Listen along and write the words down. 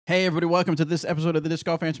Hey, everybody, welcome to this episode of the Disc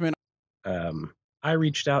Golf Answer Man. I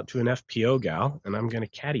reached out to an FPO gal, and I'm going to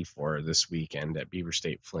caddy for her this weekend at Beaver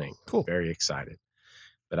State Fling. Cool. Very excited.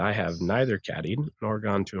 But I have neither caddied nor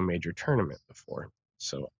gone to a major tournament before.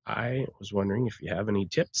 So I was wondering if you have any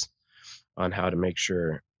tips on how to make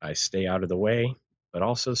sure I stay out of the way, but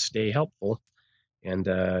also stay helpful and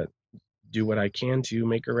do what I can to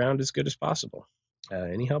make her round as good as possible.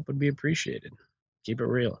 Any help would be appreciated. Keep it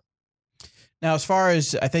real. Now, as far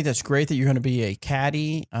as, I think that's great that you're going to be a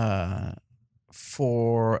caddy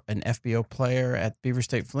for an FBO player at Beaver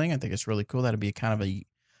State Fling. I think it's really cool. That'd be kind of a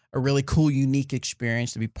really cool, unique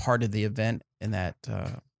experience to be part of the event in that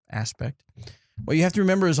aspect. What you have to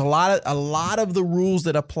remember is a lot of the rules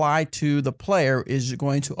that apply to the player is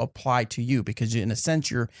going to apply to you because, in a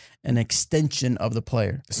sense, you're an extension of the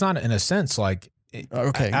player. It's not in a sense like,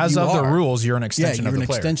 okay, as of the rules, you're an extension of the player.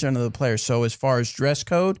 You're an extension of the player. So as far as dress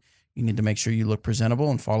code, you need to make sure you look presentable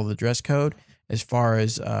and follow the dress code. As far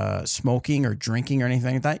as smoking or drinking or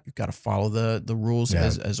anything like that, you've got to follow the rules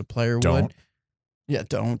as a player would. Yeah,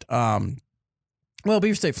 don't. Well,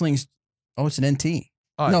 Beaver State Fling's, it's an NT.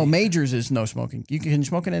 No, majors is no smoking. You can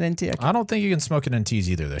smoke in an NT? I don't think you can smoke in NTs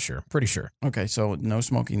either this year. Pretty sure. Okay, so no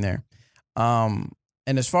smoking there. And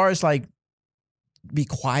as far as like, be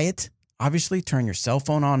quiet. Obviously, turn your cell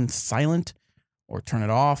phone on silent or turn it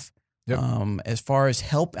off. Yep. As far as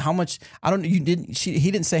help, how much, I don't know, he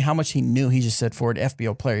didn't say how much he knew. He just said for an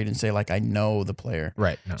FBO player. He didn't say like, I know the player.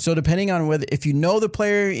 Right. No. So depending on if you know the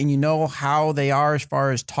player and you know how they are as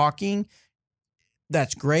far as talking,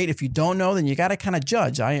 that's great. If you don't know, then you got to kind of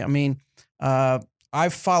judge. I've never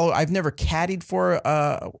caddied for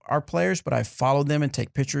our players, but I've followed them and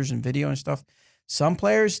take pictures and video and stuff. Some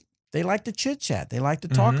players, they like to chit chat. They like to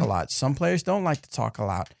talk a lot. Some players don't like to talk a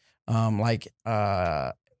lot.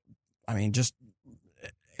 Just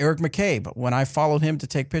Eric McCabe, when I followed him to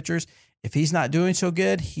take pictures, if he's not doing so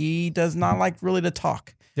good, he does not like really to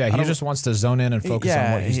talk. Yeah, he just wants to zone in and focus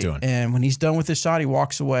on what he's doing. And when he's done with his shot, he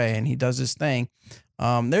walks away and he does his thing.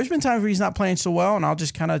 There's been times where he's not playing so well, and I'll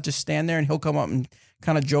just kind of just stand there and he'll come up and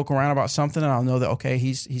kind of joke around about something, and I'll know that, okay,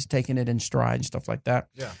 he's taking it in stride and stuff like that.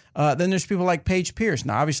 Yeah. Then there's people like Paige Pierce.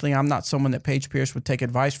 Now, obviously, I'm not someone that Paige Pierce would take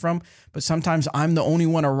advice from, but sometimes I'm the only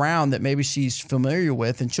one around that maybe she's familiar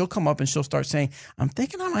with, and she'll come up and she'll start saying, I'm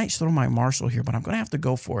thinking I might throw my Marshall here, but I'm going to have to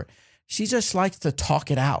go for it. She just likes to talk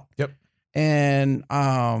it out. Yep. And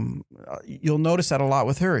you'll notice that a lot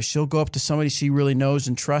with her. She'll go up to somebody she really knows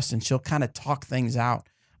and trusts, and she'll kind of talk things out.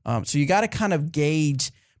 So you got to kind of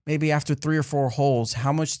gauge maybe after 3 or 4 holes,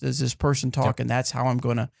 how much does this person talk? Yep. And that's how I'm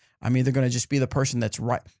either going to just be the person that's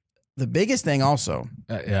right. The biggest thing also.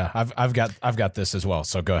 I've got this as well.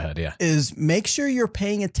 So go ahead. Yeah. Is make sure you're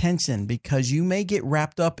paying attention, because you may get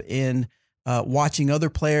wrapped up in watching other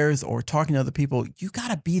players or talking to other people. You got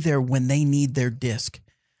to be there when they need their disc.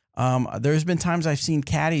 There's been times I've seen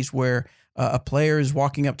caddies where a player is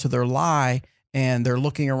walking up to their lie and they're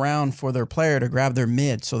looking around for their player to grab their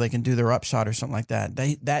mid so they can do their upshot or something like that.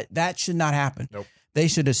 That should not happen. Nope. They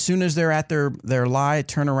should, as soon as they're at their lie,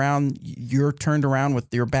 turn around. You're turned around with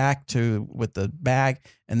your back with the bag,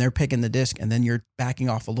 and they're picking the disc, and then you're backing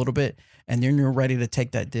off a little bit, and then you're ready to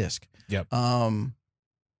take that disc. Yep. I'm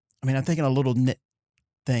thinking of little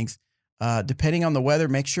things. Depending on the weather,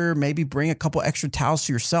 make sure maybe bring a couple extra towels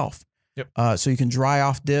to yourself. Yep. So you can dry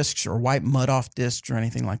off discs or wipe mud off discs or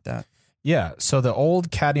anything like that. Yeah. So the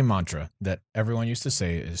old caddy mantra that everyone used to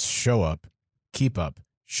say is show up, keep up,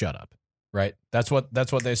 shut up. Right. That's what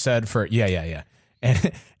they said for. Yeah.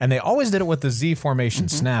 And they always did it with the Z formation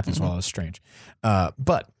snap as well. As strange.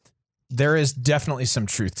 But there is definitely some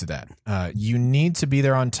truth to that. You need to be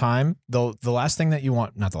there on time. The last thing that you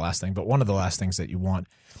want, not the last thing, but one of the last things that you want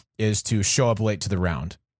is to show up late to the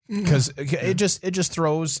round, because it just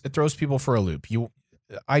throws people for a loop.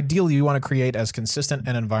 Ideally, you want to create as consistent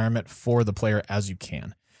an environment for the player as you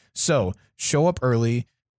can. So show up early,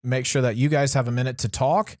 make sure that you guys have a minute to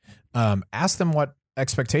talk. Ask them what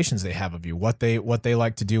expectations they have of you, what they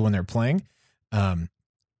like to do when they're playing. And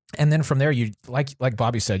then from there, you like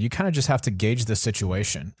Bobby said, you kind of just have to gauge the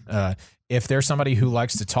situation. If there's somebody who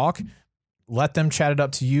likes to talk, let them chat it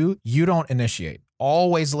up to you. You don't initiate.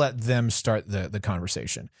 Always let them start the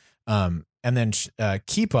conversation. And then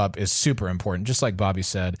keep up is super important. Just like Bobby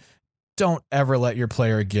said, don't ever let your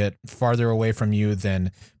player get farther away from you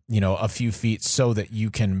than, a few feet so that you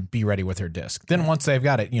can be ready with her disc. Then once they've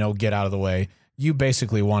got it, get out of the way. You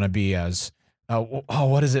basically want to be as,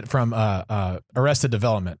 what is it from Arrested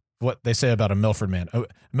Development? What they say about a Milford man. A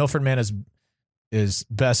Milford man is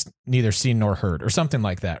best neither seen nor heard, or something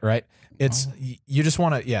like that, right? It's you just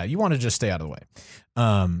want to, you want to just stay out of the way.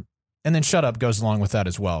 And then shut up goes along with that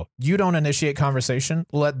as well. You don't initiate conversation,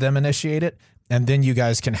 let them initiate it, and then you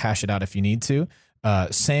guys can hash it out if you need to.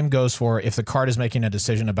 Same goes for if the card is making a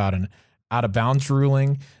decision about an out of bounds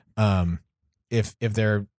ruling. If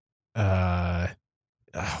they're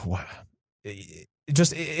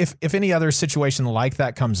just if any other situation like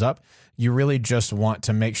that comes up, you really just want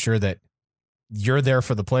to make sure that you're there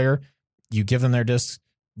for the player. You give them their discs,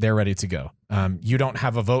 they're ready to go. You don't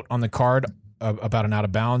have a vote on the card about an out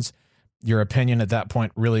of bounds. Your opinion at that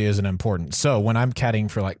point really isn't important. So when I'm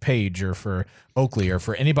caddying for like Paige or for Oakley or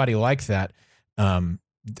for anybody like that,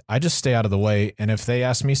 I just stay out of the way. And if they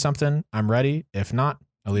ask me something, I'm ready. If not,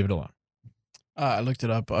 I leave it alone. I looked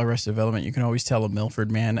it up. Arrested Development. You can always tell a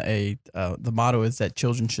Milford man. The motto is that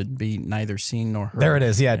children should be neither seen nor heard. There it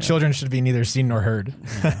is. Yeah, children should be neither seen nor heard.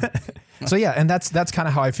 Yeah. So yeah, and that's kind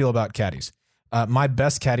of how I feel about caddies. My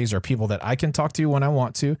best caddies are people that I can talk to when I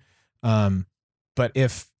want to. But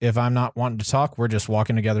if I'm not wanting to talk, we're just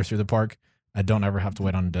walking together through the park. I don't ever have to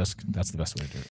wait on a disc. That's the best way to do it.